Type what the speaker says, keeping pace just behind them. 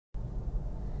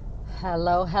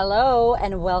Hello, hello,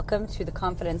 and welcome to the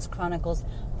Confidence Chronicles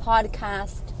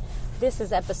podcast. This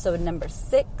is episode number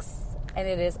 6, and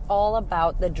it is all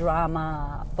about the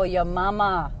drama for your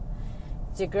mama.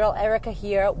 It's your girl Erica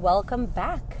here. Welcome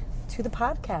back to the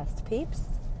podcast, peeps.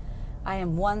 I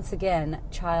am once again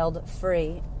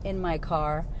child-free in my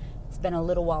car. It's been a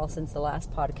little while since the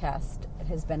last podcast. It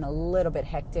has been a little bit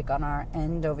hectic on our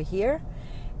end over here.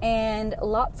 And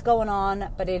lots going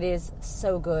on, but it is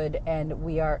so good, and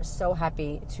we are so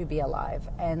happy to be alive,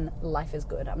 and life is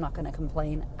good. I'm not going to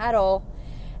complain at all.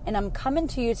 And I'm coming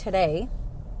to you today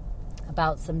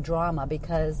about some drama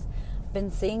because I've been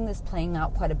seeing this playing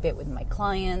out quite a bit with my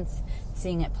clients,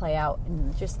 seeing it play out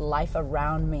in just life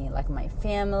around me, like my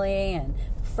family and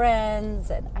friends,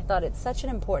 and I thought it's such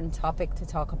an important topic to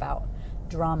talk about,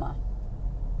 drama.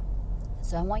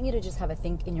 So I want you to just have a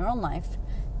think in your own life.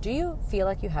 Do you feel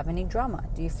like you have any drama?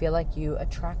 Do you feel like you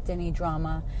attract any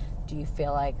drama? Do you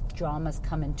feel like drama's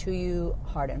coming to you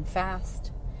hard and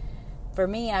fast? For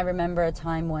me, I remember a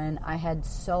time when I had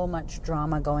so much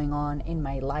drama going on in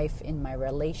my life, in my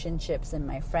relationships, in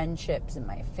my friendships, in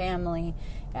my family,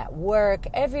 at work.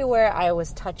 Everywhere I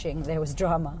was touching, there was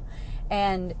drama.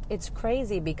 And it's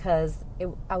crazy because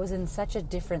I was in such a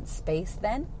different space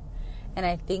then. And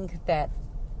I think that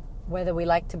whether we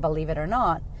like to believe it or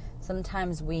not,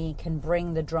 sometimes we can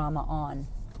bring the drama on.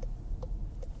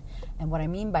 And what I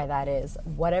mean by that is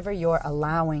whatever you're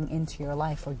allowing into your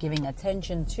life or giving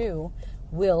attention to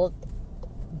will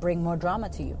bring more drama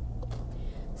to you.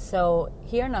 So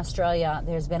here in Australia,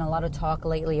 there's been a lot of talk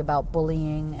lately about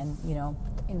bullying and,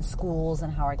 in schools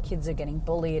and how our kids are getting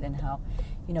bullied and how,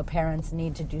 parents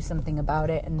need to do something about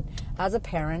it. And as a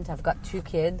parent, I've got 2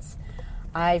 kids.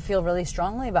 I feel really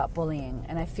strongly about bullying,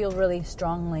 and I feel really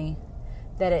strongly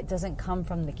that it doesn't come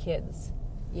from the kids,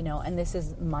 and this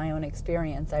is my own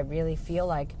experience. I really feel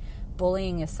like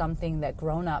bullying is something that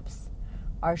grown-ups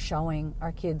are showing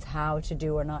our kids how to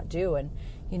do or not do. And,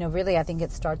 really I think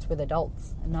it starts with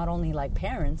adults, not only like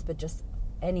parents, but just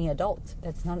any adult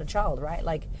that's not a child, right?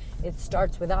 Like it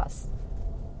starts with us.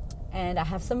 And I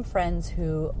have some friends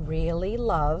who really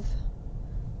love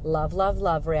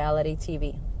reality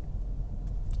TV.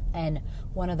 And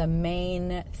one of the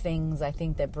main things I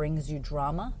think that brings you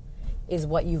drama is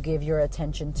what you give your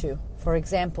attention to. For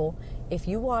example, if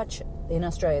you watch, in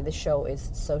Australia, this show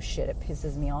is so shit, it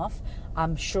pisses me off.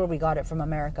 I'm sure we got it from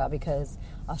America because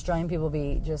Australian people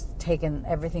be just taking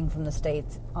everything from the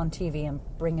States on TV and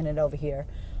bringing it over here.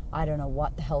 I don't know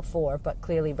what the hell for, but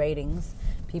clearly ratings.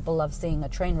 People love seeing a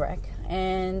train wreck.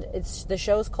 And the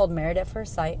show's called Married at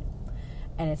First Sight.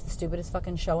 And it's the stupidest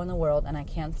fucking show in the world, and I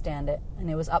can't stand it. And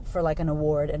it was up for like an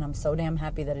award, and I'm so damn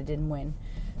happy that it didn't win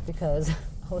because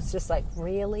I was just like,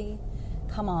 really?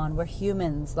 Come on, we're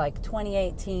humans, like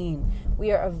 2018.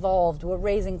 We are evolved, we're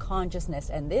raising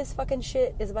consciousness, and this fucking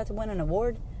shit is about to win an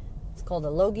award? It's called a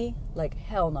Logie? Like,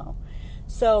 hell no.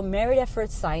 So Married at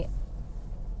First Sight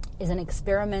is an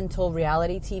experimental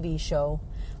reality TV show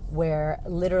where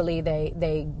literally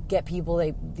they get people,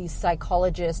 these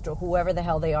psychologists or whoever the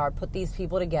hell they are, put these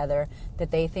people together that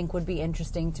they think would be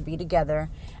interesting to be together,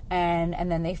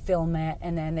 and then they film it,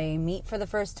 and then they meet for the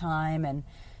first time, and,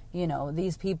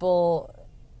 these people,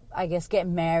 I guess, get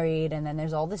married, and then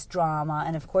there's all this drama,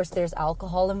 and of course there's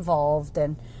alcohol involved,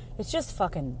 and it's just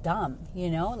fucking dumb,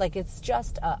 Like, it's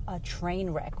just a train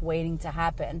wreck waiting to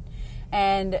happen,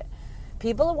 and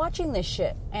people are watching this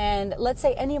shit. And let's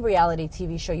say any reality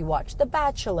TV show you watch, The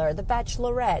Bachelor, The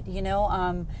Bachelorette,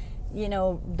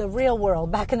 The Real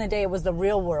World. Back in the day, it was The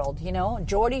Real World,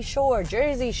 Geordie Shore,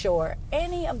 Jersey Shore,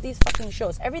 any of these fucking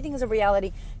shows. Everything is a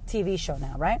reality TV show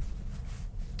now, right?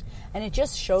 And it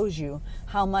just shows you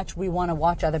how much we want to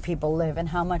watch other people live and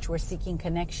how much we're seeking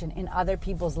connection in other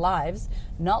people's lives,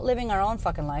 not living our own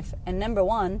fucking life. And number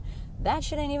one, that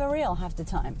shit ain't even real half the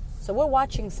time. So we're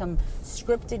watching some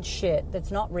scripted shit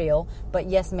that's not real, but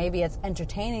yes, maybe it's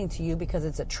entertaining to you because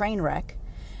it's a train wreck.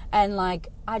 And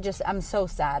I'm so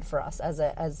sad for us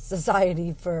as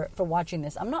society for watching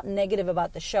this. I'm not negative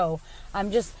about the show.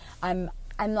 I'm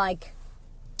like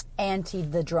anti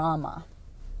the drama,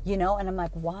 and I'm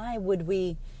like, why would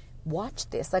we watch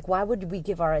this? Like, why would we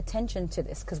give our attention to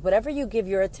this? Because whatever you give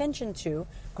your attention to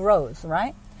grows,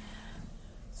 right?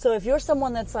 So if you're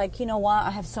someone that's like, you know what, I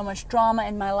have so much drama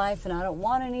in my life and I don't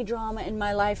want any drama in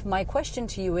my life, my question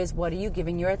to you is, what are you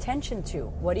giving your attention to?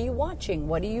 What are you watching?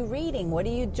 What are you reading? What are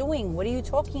you doing? What are you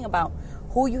talking about?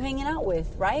 Who are you hanging out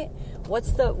with, right?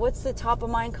 What's the top of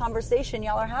mind conversation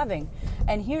y'all are having?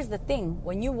 And here's the thing,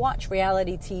 when you watch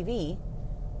reality TV,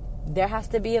 there has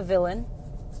to be a villain,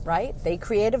 right? They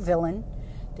create a villain.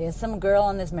 there's some girl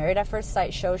on this Married at First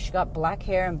Sight show. She got black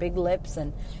hair and big lips,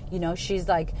 and she's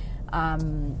like,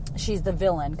 she's the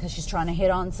villain because she's trying to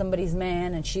hit on somebody's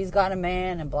man, and she's got a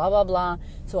man, and blah blah blah.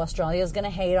 So Australia's gonna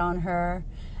hate on her,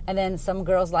 and then some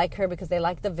girls like her because they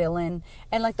like the villain,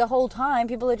 and like the whole time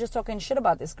people are just talking shit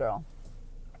about this girl.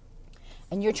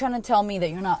 And you're trying to tell me that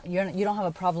you don't have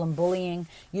a problem bullying,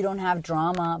 you don't have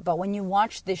drama, but when you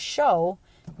watch this show,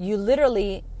 you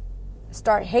literally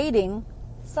start hating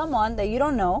someone that you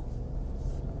don't know,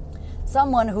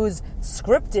 someone who's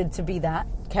scripted to be that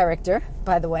character,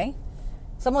 by the way.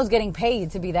 Someone's getting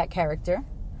paid to be that character.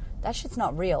 That shit's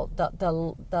not real.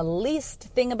 The least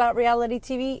thing about reality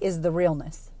TV is the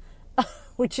realness,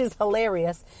 which is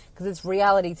hilarious because it's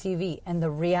reality TV, and the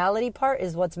reality part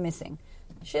is what's missing.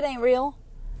 Shit ain't real.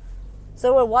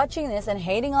 So we're watching this and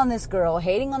hating on this girl,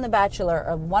 hating on The Bachelor,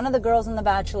 or one of the girls in The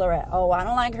Bachelorette. Oh, I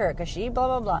don't like her because she blah,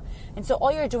 blah, blah. And so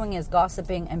all you're doing is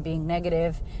gossiping and being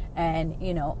negative and,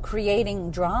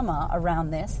 creating drama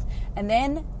around this. And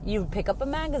then you pick up a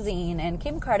magazine and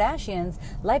Kim Kardashian's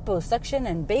liposuction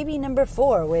and baby number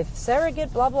 4 with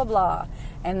surrogate blah, blah, blah.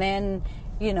 And then,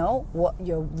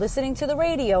 you're listening to the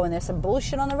radio and there's some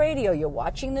bullshit on the radio. You're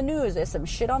watching the news. There's some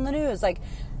shit on the news. Like,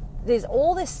 there's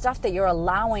all this stuff that you're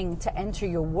allowing to enter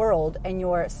your world and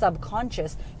your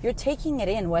subconscious. You're taking it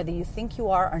in whether you think you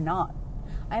are or not.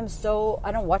 I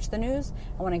don't watch the news.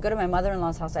 And when I go to my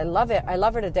mother-in-law's house, I love it. I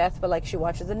love her to death, but like she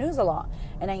watches the news a lot.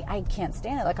 And I can't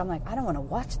stand it. Like, I'm like, I don't want to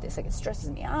watch this. Like, it stresses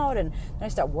me out. And then I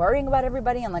start worrying about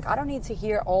everybody. And like, I don't need to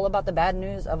hear all about the bad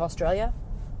news of Australia.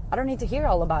 I don't need to hear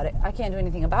all about it. I can't do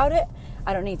anything about it.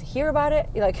 I don't need to hear about it.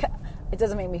 Like, it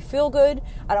doesn't make me feel good.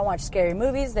 I don't watch scary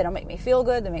movies. They don't make me feel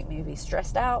good. They make me be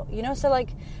stressed out. So like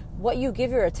what you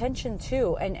give your attention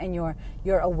to and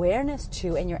your awareness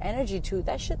to and your energy to,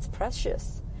 that shit's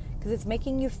precious because it's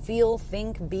making you feel,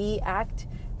 think, be, act,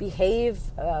 behave,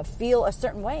 feel a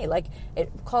certain way. Like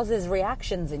it causes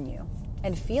reactions in you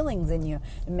and feelings in you.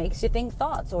 It makes you think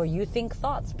thoughts, or you think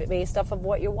thoughts based off of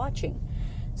what you're watching.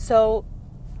 So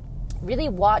really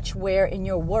watch where in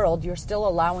your world you're still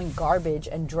allowing garbage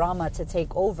and drama to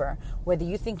take over, whether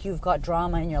you think you've got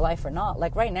drama in your life or not.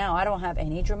 Like right now, I don't have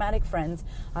any dramatic friends.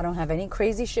 I don't have any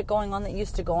crazy shit going on that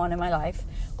used to go on in my life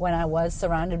when I was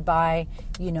surrounded by,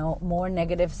 more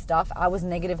negative stuff. I was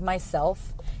negative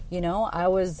myself. I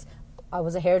was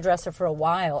a hairdresser for a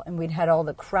while, and we'd had all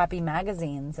the crappy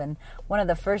magazines. And one of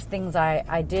the first things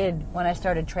I did when I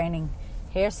started training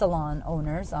hair salon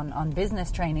owners on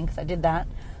business training, because I did that,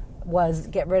 was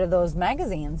get rid of those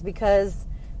magazines, because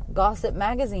gossip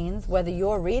magazines, whether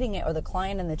you're reading it or the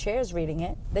client in the chair is reading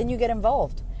it, then you get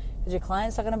involved because your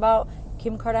client's talking about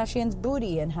Kim Kardashian's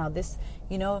booty and how this,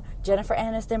 Jennifer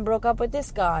Aniston broke up with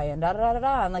this guy and da da da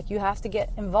da, and like you have to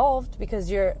get involved because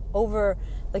you're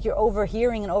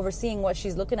overhearing and overseeing what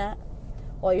she's looking at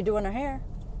while you're doing her hair.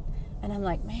 And I'm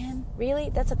like, man,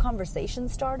 really? That's a conversation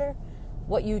starter?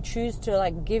 What you choose to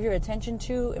like give your attention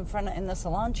to in the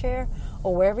salon chair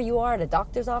or wherever you are at a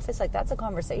doctor's office, like that's a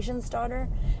conversation starter,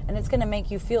 and it's going to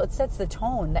make you feel, it sets the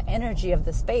tone, the energy of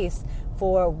the space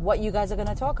for what you guys are going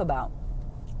to talk about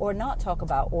or not talk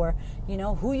about, or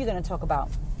who you're going to talk about.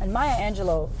 And Maya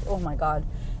Angelou, oh my God,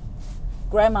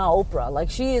 Grandma Oprah, like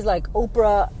she is like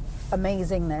Oprah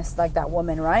amazingness, like that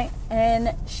woman, right?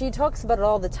 And she talks about it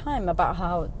all the time about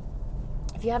how,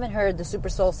 if you haven't heard the Super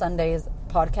Soul Sundays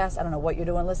podcast, I don't know what you're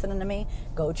doing listening to me,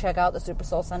 go check out the Super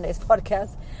Soul Sundays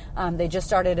podcast. They just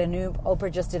started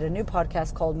Oprah just did a new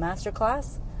podcast called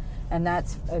Masterclass, and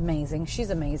that's amazing. She's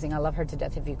amazing. I love her to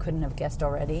death, if you couldn't have guessed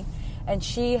already. And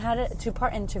she had a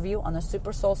 2-part interview on the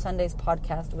Super Soul Sundays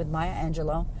podcast with Maya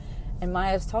Angelou. And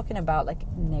Maya's talking about like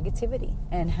negativity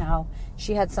and how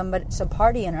she had some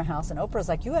party in her house, and Oprah's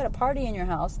like, you had a party in your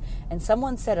house and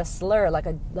someone said a slur, like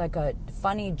a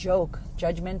funny joke,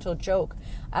 judgmental joke.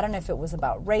 I don't know if it was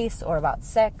about race or about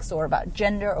sex or about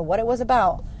gender or what it was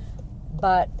about,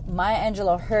 but Maya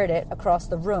Angelou heard it across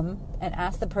the room and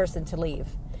asked the person to leave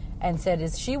and said,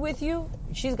 is she with you?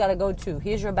 She's got to go too.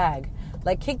 Here's your bag.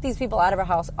 Like, kick these people out of her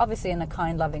house, obviously in a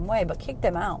kind, loving way, but kick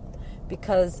them out.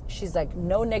 Because she's like,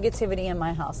 no negativity in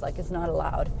my house, like it's not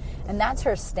allowed. And that's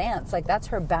her stance, like that's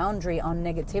her boundary on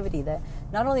negativity, that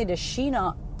not only does she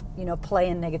not, play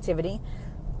in negativity,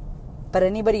 but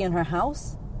anybody in her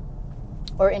house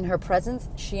or in her presence,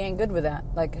 she ain't good with that.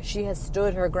 Like, she has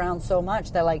stood her ground so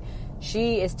much that like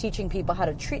she is teaching people how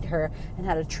to treat her and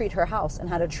how to treat her house and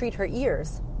how to treat her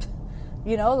ears.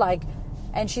 Like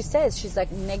And she's like,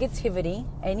 negativity,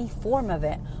 any form of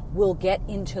it, will get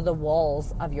into the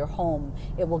walls of your home.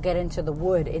 It will get into the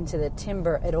wood, into the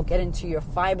timber. It'll get into your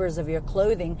fibers of your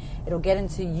clothing. It'll get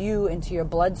into you, into your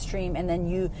bloodstream, and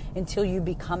then until you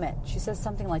become it. She says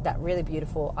something like that, really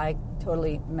beautiful. I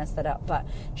totally messed that up, but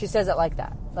she says it like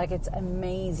that. Like, it's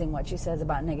amazing what she says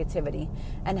about negativity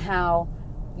and how,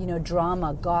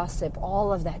 drama, gossip,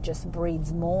 all of that just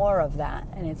breeds more of that.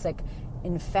 And it's like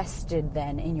infested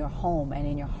then in your home and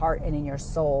in your heart and in your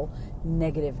soul,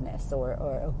 negativeness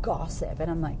or gossip.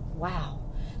 And I'm like, wow.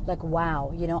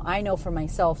 I know for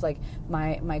myself, like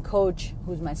my coach,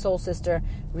 who's my soul sister,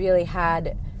 really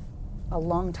had a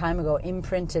long time ago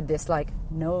imprinted this like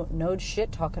no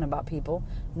shit talking about people,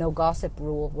 no gossip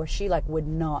rule, where she like would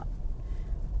not.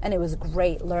 And it was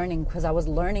great learning, because I was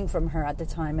learning from her at the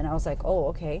time, and I was like, oh,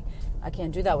 okay, I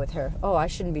can't do that with her. Oh, I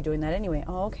shouldn't be doing that anyway.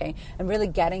 Oh, okay. And really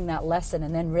getting that lesson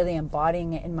and then really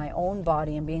embodying it in my own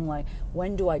body and being like,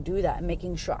 when do I do that? And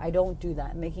making sure I don't do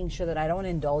that, and making sure that I don't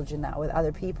indulge in that with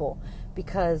other people,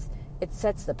 because it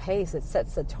sets the pace, it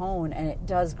sets the tone, and it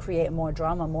does create more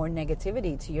drama, more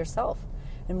negativity to yourself,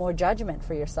 and more judgment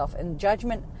for yourself. And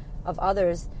judgment of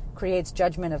others creates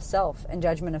judgment of self, and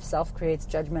judgment of self creates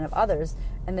judgment of others.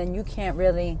 And then you can't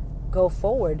really go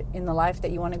forward in the life that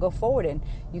you want to go forward in.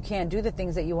 You can't do the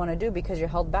things that you want to do because you're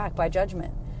held back by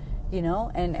judgment,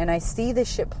 and I see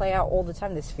this shit play out all the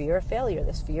time, this fear of failure,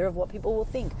 this fear of what people will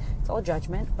think. It's all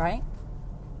judgment, right?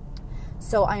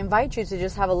 So I invite you to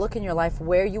just have a look in your life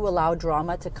where you allow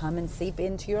drama to come and seep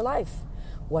into your life.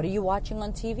 What are you watching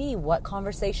on TV? What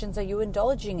conversations are you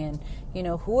indulging in?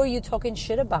 Who are you talking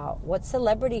shit about? What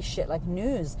celebrity shit, like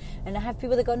news? And I have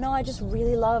people that go, no, I just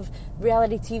really love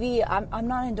reality TV. I'm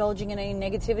not indulging in any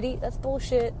negativity. That's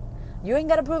bullshit. You ain't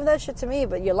got to prove that shit to me,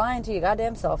 but you're lying to your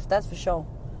goddamn self. That's for sure.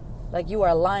 Like, you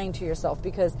are lying to yourself,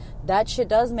 because that shit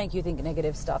does make you think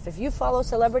negative stuff. If you follow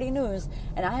celebrity news,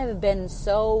 and I have been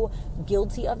so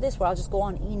guilty of this, where I'll just go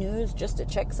on E-News just to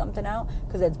check something out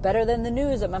because it's better than the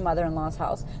news at my mother-in-law's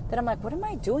house, then I'm like, what am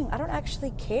I doing? I don't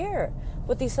actually care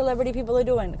what these celebrity people are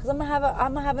doing, because I'm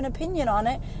gonna have an opinion on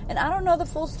it, and I don't know the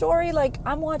full story. Like,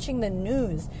 I'm watching the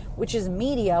news, which is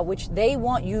media, which they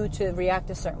want you to react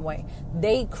a certain way.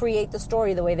 They create the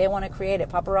story the way they want to create it,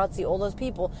 paparazzi, all those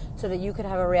people, so that you could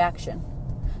have a reaction.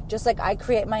 Just like I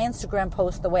create my Instagram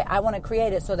post the way I want to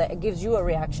create it, so that it gives you a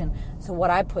reaction to what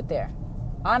I put there.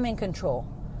 I'm in control.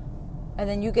 And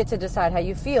then you get to decide how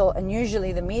you feel, and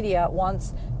usually the media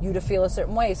wants you to feel a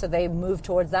certain way, so they move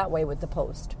towards that way with the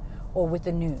post, or with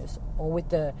the news, or with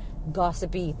the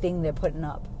gossipy thing they're putting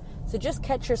up. So just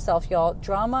catch yourself, y'all.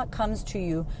 Drama comes to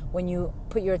you when you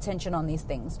put your attention on these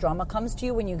things. Drama comes to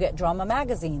you when you get drama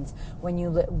magazines, when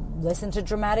you listen to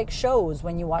dramatic shows,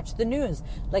 when you watch the news.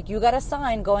 Like, you got a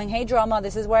sign going, hey, drama,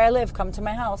 this is where I live, come to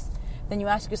my house. Then you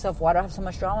ask yourself, why do I have so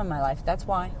much drama in my life? That's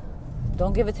why.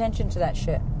 Don't give attention to that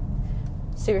shit.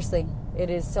 Seriously, it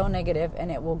is so negative, and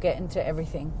it will get into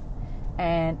everything.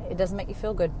 And it doesn't make you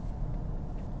feel good.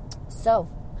 So,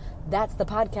 that's the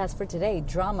podcast for today.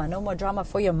 Drama. No more drama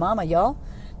for your mama, y'all.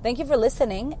 Thank you for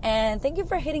listening, and thank you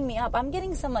for hitting me up. I'm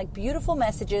getting some beautiful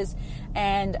messages,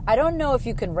 and I don't know if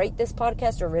you can rate this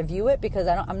podcast or review it, because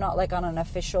I'm not on an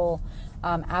official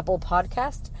Apple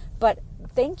podcast, but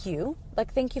thank you.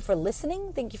 Thank you for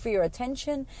listening. Thank you for your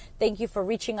attention. Thank you for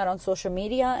reaching out on social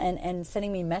media and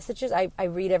sending me messages. I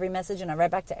read every message, and I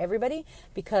write back to everybody,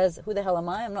 because who the hell am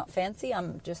I? I'm not fancy.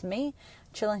 I'm just me,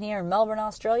 chilling here in Melbourne,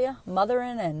 Australia,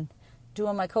 mothering and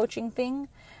doing my coaching thing.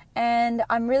 And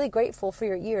I'm really grateful for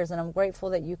your ears, and I'm grateful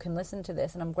that you can listen to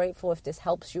this, and I'm grateful if this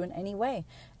helps you in any way.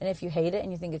 And if you hate it and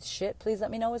you think it's shit, please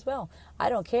let me know as well. I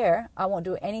don't care. I won't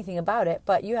do anything about it,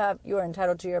 but you are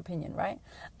entitled to your opinion, right?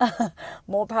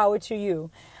 More power to you.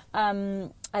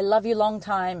 I love you long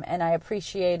time, and I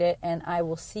appreciate it, and I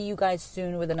will see you guys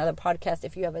soon with another podcast.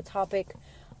 If you have a topic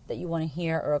that you want to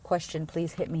hear or a question,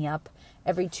 please hit me up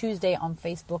every Tuesday on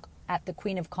Facebook at The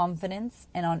Queen of Confidence,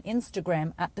 and on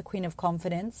Instagram at The Queen of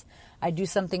Confidence. I do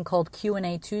something called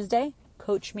Q&A Tuesday,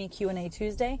 Coach Me Q&A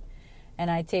Tuesday,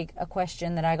 and I take a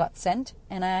question that I got sent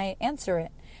and I answer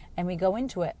it, and we go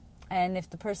into it. And if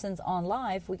the person's on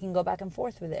live, we can go back and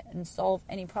forth with it and solve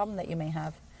any problem that you may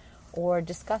have, or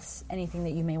discuss anything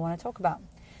that you may want to talk about.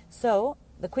 So,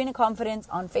 The Queen of Confidence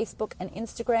on Facebook and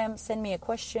Instagram. Send me a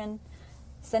question.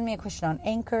 Send me a question on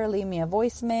Anchor. Leave me a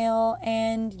voicemail.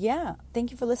 And yeah,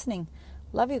 thank you for listening.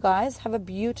 Love you guys. Have a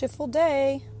beautiful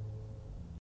day.